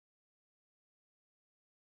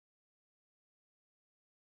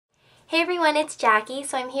Hey everyone, it's Jackie.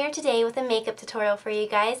 So I'm here today with a makeup tutorial for you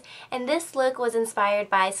guys, and this look was inspired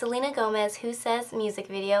by Selena Gomez's Who Says music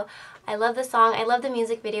video. I love the song, I love the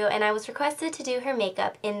music video, and I was requested to do her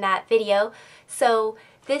makeup in that video. So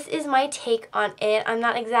this is my take on it. I'm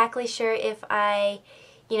not exactly sure if I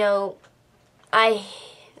did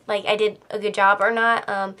a good job or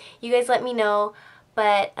not. You guys let me know,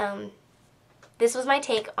 but this was my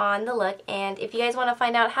take on the look, and if you guys want to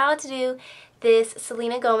find out how to do this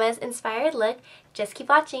Selena Gomez inspired look, just keep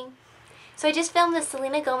watching. So I just filmed the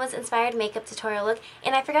Selena Gomez inspired makeup tutorial look,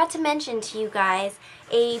 and I forgot to mention to you guys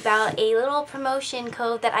about a little promotion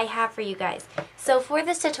code that I have for you guys. So for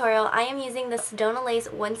this tutorial, I am using the Sedona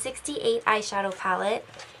Lace 168 eyeshadow palette,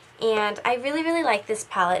 and I really like this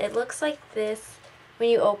palette. It looks like this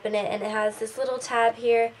when you open it, and it has this little tab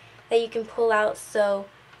here that you can pull out, so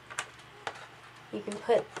you can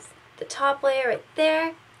put the top layer right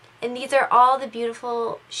there. And these are all the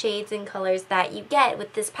beautiful shades and colors that you get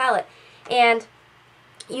with this palette. And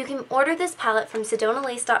you can order this palette from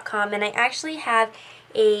SedonaLace.com, and I actually have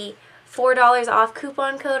a $4 off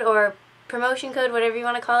coupon code or promotion code, whatever you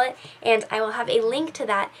want to call it, and I will have a link to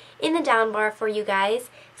that in the down bar for you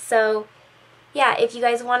guys. So yeah, if you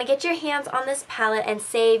guys want to get your hands on this palette and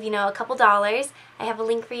save, a couple dollars, I have a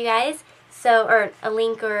link for you guys. So, or a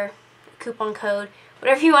link or coupon code,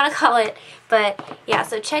 whatever you want to call it. But yeah,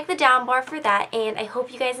 so check the down bar for that, and I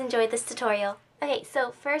hope you guys enjoyed this tutorial. Okay,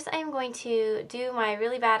 so first I'm going to do my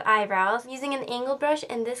really bad eyebrows using an angled brush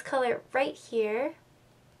in this color right here.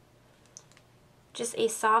 Just a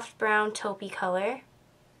soft brown taupey color.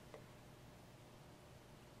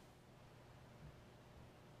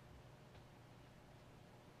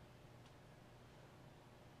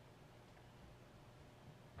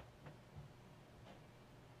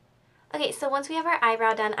 Okay, so once we have our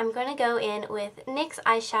eyebrow done, I'm going to go in with NYX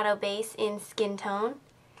eyeshadow base in Skin Tone.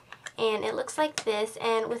 And it looks like this,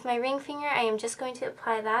 and with my ring finger I am just going to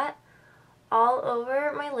apply that all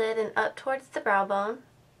over my lid and up towards the brow bone.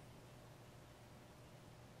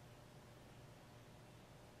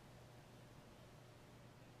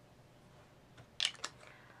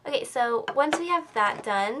 Okay, so once we have that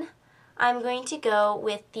done, I'm going to go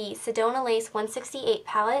with the Sedona Lace 168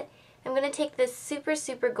 palette. I'm going to take this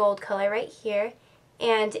super gold color right here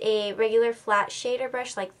and a regular flat shader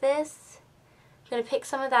brush like this. I'm going to pick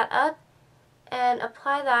some of that up and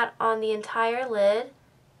apply that on the entire lid,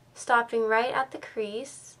 stopping right at the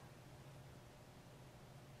crease.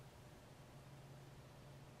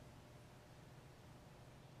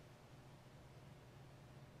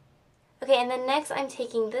 Okay, and then next I'm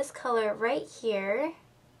taking this color right here.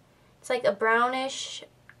 It's like a brownish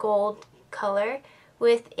gold color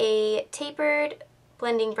with a tapered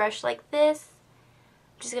blending brush like this.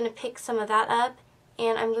 I'm just going to pick some of that up,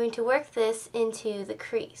 and I'm going to work this into the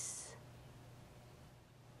crease.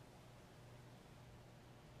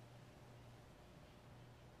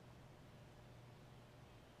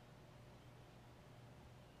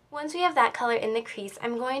 Once we have that color in the crease,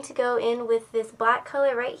 I'm going to go in with this black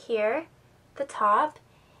color right here, the top,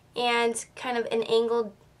 and kind of an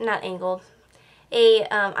angled, not angled, a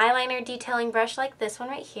eyeliner detailing brush like this one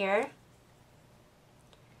right here.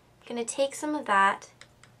 I'm going to take some of that,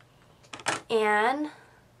 and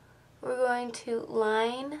we're going to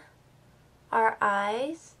line our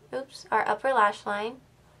eyes, our upper lash line.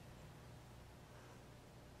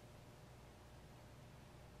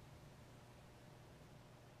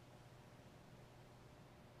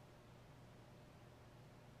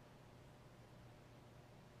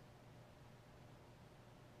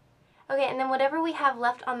 Okay, and then whatever we have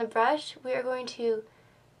left on the brush, we are going to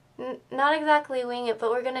not exactly wing it,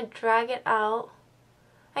 but we're going to drag it out.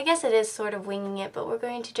 I guess it is sort of winging it, but we're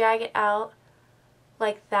going to drag it out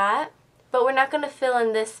like that. But we're not going to fill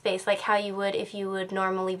in this space like how you would if you would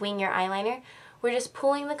normally wing your eyeliner. We're just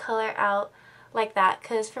pulling the color out like that,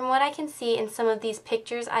 because from what I can see in some of these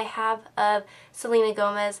pictures I have of Selena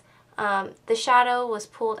Gomez, the shadow was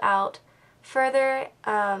pulled out further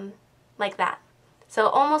like that. So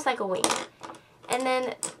almost like a wing. And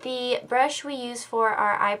then the brush we use for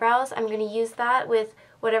our eyebrows, I'm going to use that with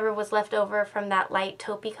whatever was left over from that light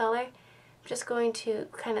taupey color. I'm just going to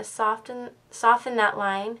kind of soften that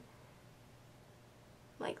line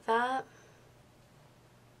like that.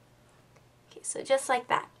 Okay, so just like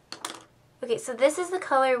that. Okay, so this is the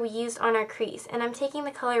color we used on our crease, and I'm taking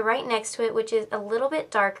the color right next to it, which is a little bit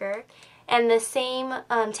darker, and the same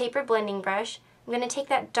tapered blending brush. I'm going to take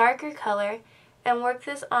that darker color and work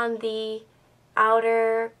this on the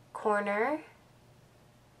outer corner.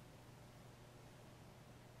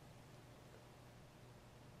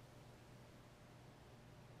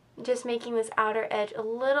 just making this outer edge a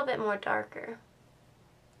little bit more darker.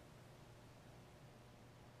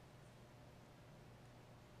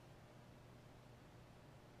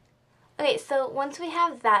 Okay, so once we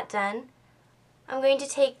have that done, I'm going to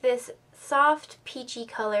take this soft peachy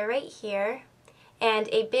color right here and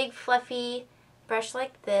a big fluffy brush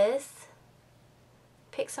like this,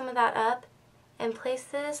 pick some of that up and place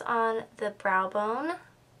this on the brow bone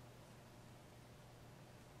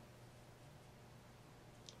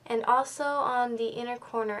and also on the inner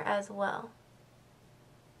corner as well.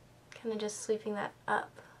 Kind of just sweeping that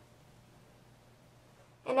up.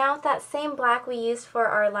 And now with that same black we used for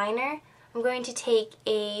our liner, I'm going to take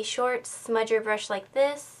a short smudger brush like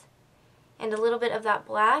this and a little bit of that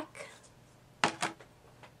black,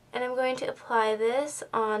 and I'm going to apply this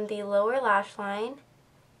on the lower lash line,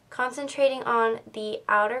 concentrating on the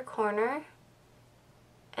outer corner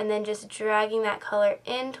and then just dragging that color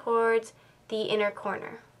in towards the inner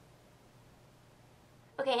corner.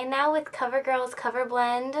 Okay, and now with CoverGirl's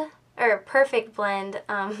Perfect Blend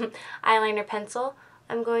eyeliner pencil,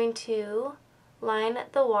 I'm going to line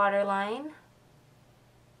the waterline.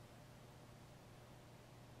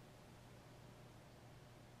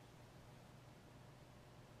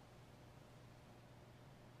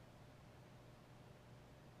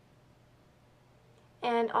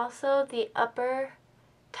 And also the upper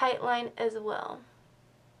tight line as well.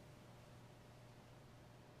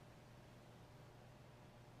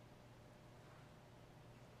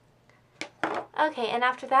 Okay, and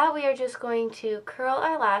after that we are just going to curl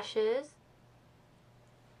our lashes.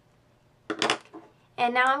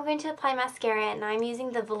 And now I'm going to apply mascara, and I'm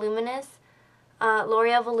using the Voluminous,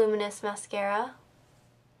 L'Oreal Voluminous mascara.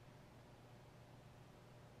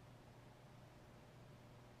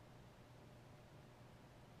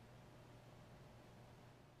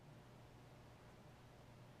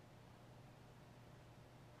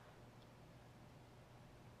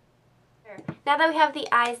 Now that we have the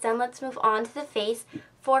eyes done, let's move on to the face.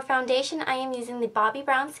 For foundation, I am using the Bobbi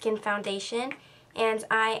Brown Skin Foundation, and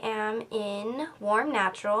I am in Warm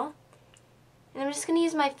Natural. And I'm just going to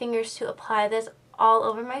use my fingers to apply this all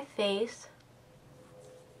over my face.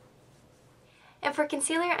 And for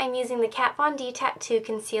concealer, I'm using the Kat Von D Tattoo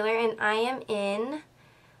Concealer, and I am in,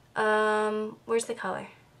 where's the color?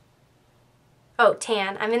 Oh,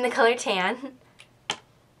 Tan. I'm in the color Tan.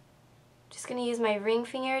 Just going to use my ring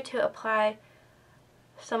finger to apply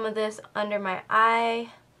some of this under my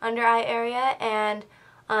under eye area, and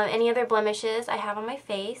any other blemishes I have on my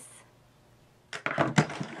face.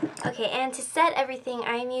 Okay, and to set everything,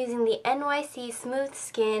 I am using the NYC Smooth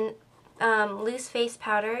Skin Loose Face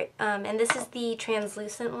Powder, and this is the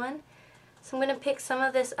translucent one. So I'm going to pick some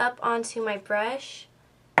of this up onto my brush,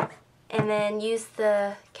 and then use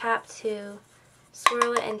the cap to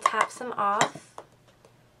swirl it and tap some off.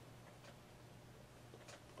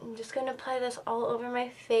 I'm just going to apply this all over my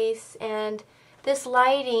face, and this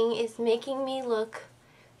lighting is making me look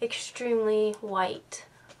extremely white.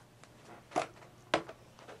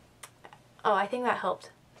 Oh, I think that helped.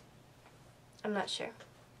 I'm not sure.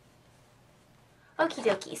 Okie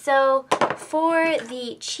dokie. So for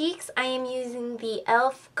the cheeks, I am using the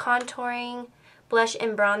e.l.f. Contouring Blush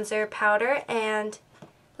and Bronzer Powder, and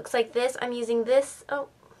looks like this. I'm using this, oh,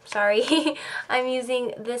 sorry. I'm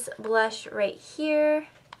using this blush right here.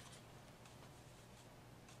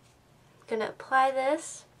 I'm going to apply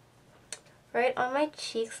this right on my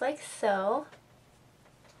cheeks like so.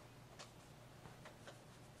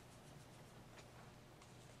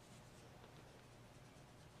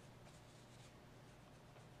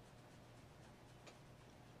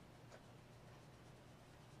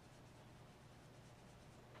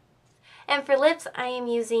 And for lips, I am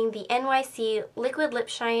using the NYC Liquid Lip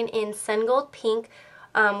Shine in Sun Gold Pink,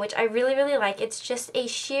 which I really, really like. It's just a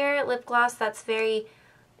sheer lip gloss that's very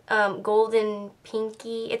golden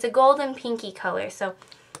pinky. It's a golden pinky color, so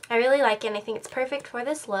I really like it, and I think it's perfect for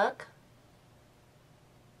this look.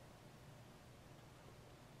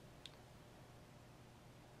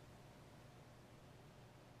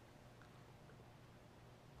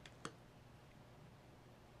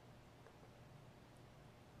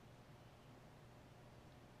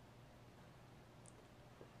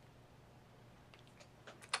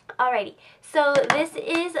 Alrighty, so this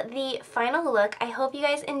is the final look. I hope you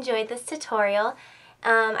guys enjoyed this tutorial.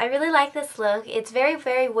 I really like this look. It's very,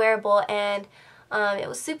 very wearable, and it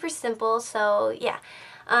was super simple, so yeah.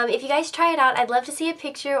 If you guys try it out, I'd love to see a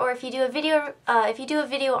picture, or if you do a video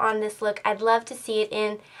on this look, I'd love to see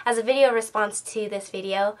it as a video response to this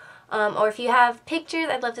video. Or if you have pictures,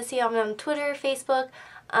 I'd love to see them on Twitter, Facebook.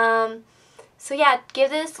 So yeah,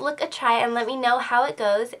 give this look a try and let me know how it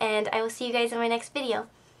goes, and I will see you guys in my next video.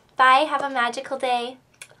 Bye. Have a magical day.